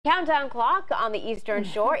Countdown clock on the Eastern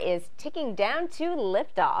Shore is ticking down to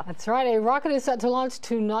liftoff. That's right. A rocket is set to launch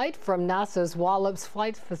tonight from NASA's Wallops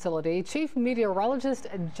flight facility. Chief Meteorologist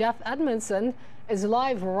Jeff Edmondson is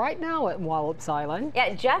live right now at Wallops Island.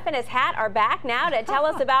 Yeah, Jeff and his hat are back now to tell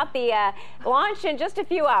us about the launch in just a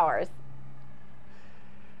few hours.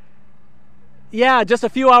 Yeah, just a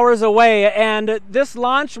few hours away. And this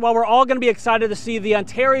launch, well, we're all going to be excited to see the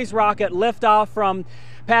Antares rocket lift off from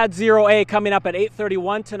Pad 0A coming up at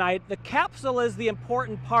 8:31 tonight. The capsule is the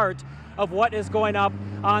important part of what is going up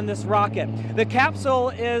on this rocket. The capsule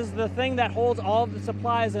is the thing that holds all of the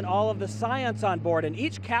supplies and all of the science on board, and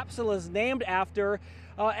each capsule is named after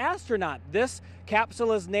astronaut. This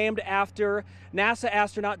capsule is named after NASA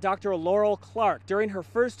astronaut Dr. Laurel Clark. During her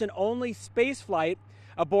first and only space flight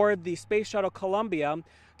aboard the Space Shuttle Columbia,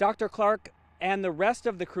 Dr. Clark and the rest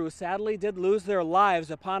of the crew sadly did lose their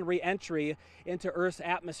lives upon re-entry into Earth's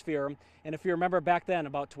atmosphere. And if you remember back then,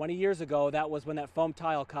 about 20 years ago, that was when that foam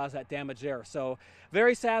tile caused that damage there. So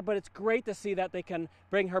very sad, but it's great to see that they can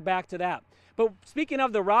bring her back to that. But speaking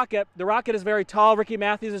of the rocket is very tall. Ricky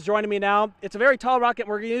Matthews is joining me now. It's a very tall rocket.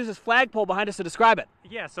 We're going to use this flagpole behind us to describe it.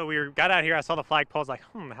 Yeah, so got out here, I saw the flagpole, I was like,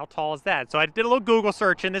 how tall is that? So I did a little Google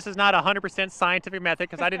search, and this is not a 100% scientific method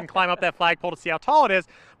because I didn't climb up that flagpole to see how tall it is.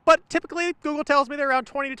 But typically, Google tells me they're around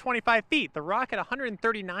 20 to 25 feet. The rocket,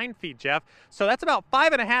 139 feet, Jeff. So that's about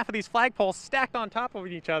 5.5 of these flagpoles stacked on top of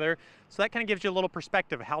each other. So that kind of gives you a little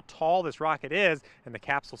perspective of how tall this rocket is, and the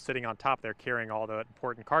capsule sitting on top there carrying all the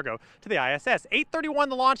important cargo to the ISS. 8:31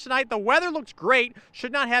 the launch tonight. The weather looks great.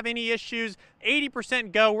 Should not have any issues.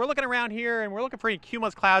 80% go. We're looking around here, and we're looking for any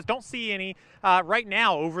cumulus clouds. Don't see any right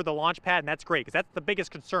now over the launch pad, and that's great because that's the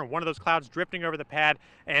biggest concern. One of those clouds drifting over the pad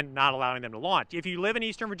and not allowing them to launch. If you live in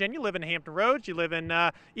Eastern Virginia, you live in Hampton Roads, you live in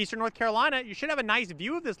Eastern North Carolina, you should have a nice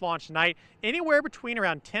view of this launch tonight, anywhere between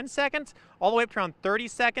around 10 seconds all the way up to around 30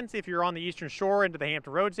 seconds if you're on the Eastern Shore into the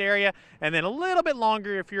Hampton Roads area, and then a little bit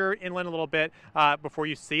longer if you're inland a little bit before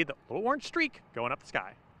you see the little orange streak going up the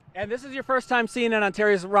sky. And this is your first time seeing an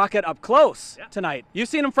Antares rocket up close tonight. You've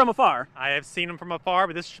seen them from afar. I have seen them from afar,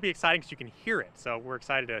 but this should be exciting because you can hear it. So we're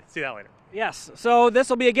excited to see that later. Yes, so this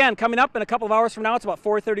will be again coming up in a couple of hours from now. It's about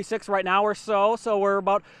 4:36 right now or so. So we're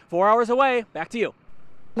about 4 hours away. Back to you.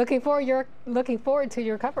 Looking forward to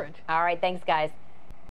your coverage. All right, thanks guys.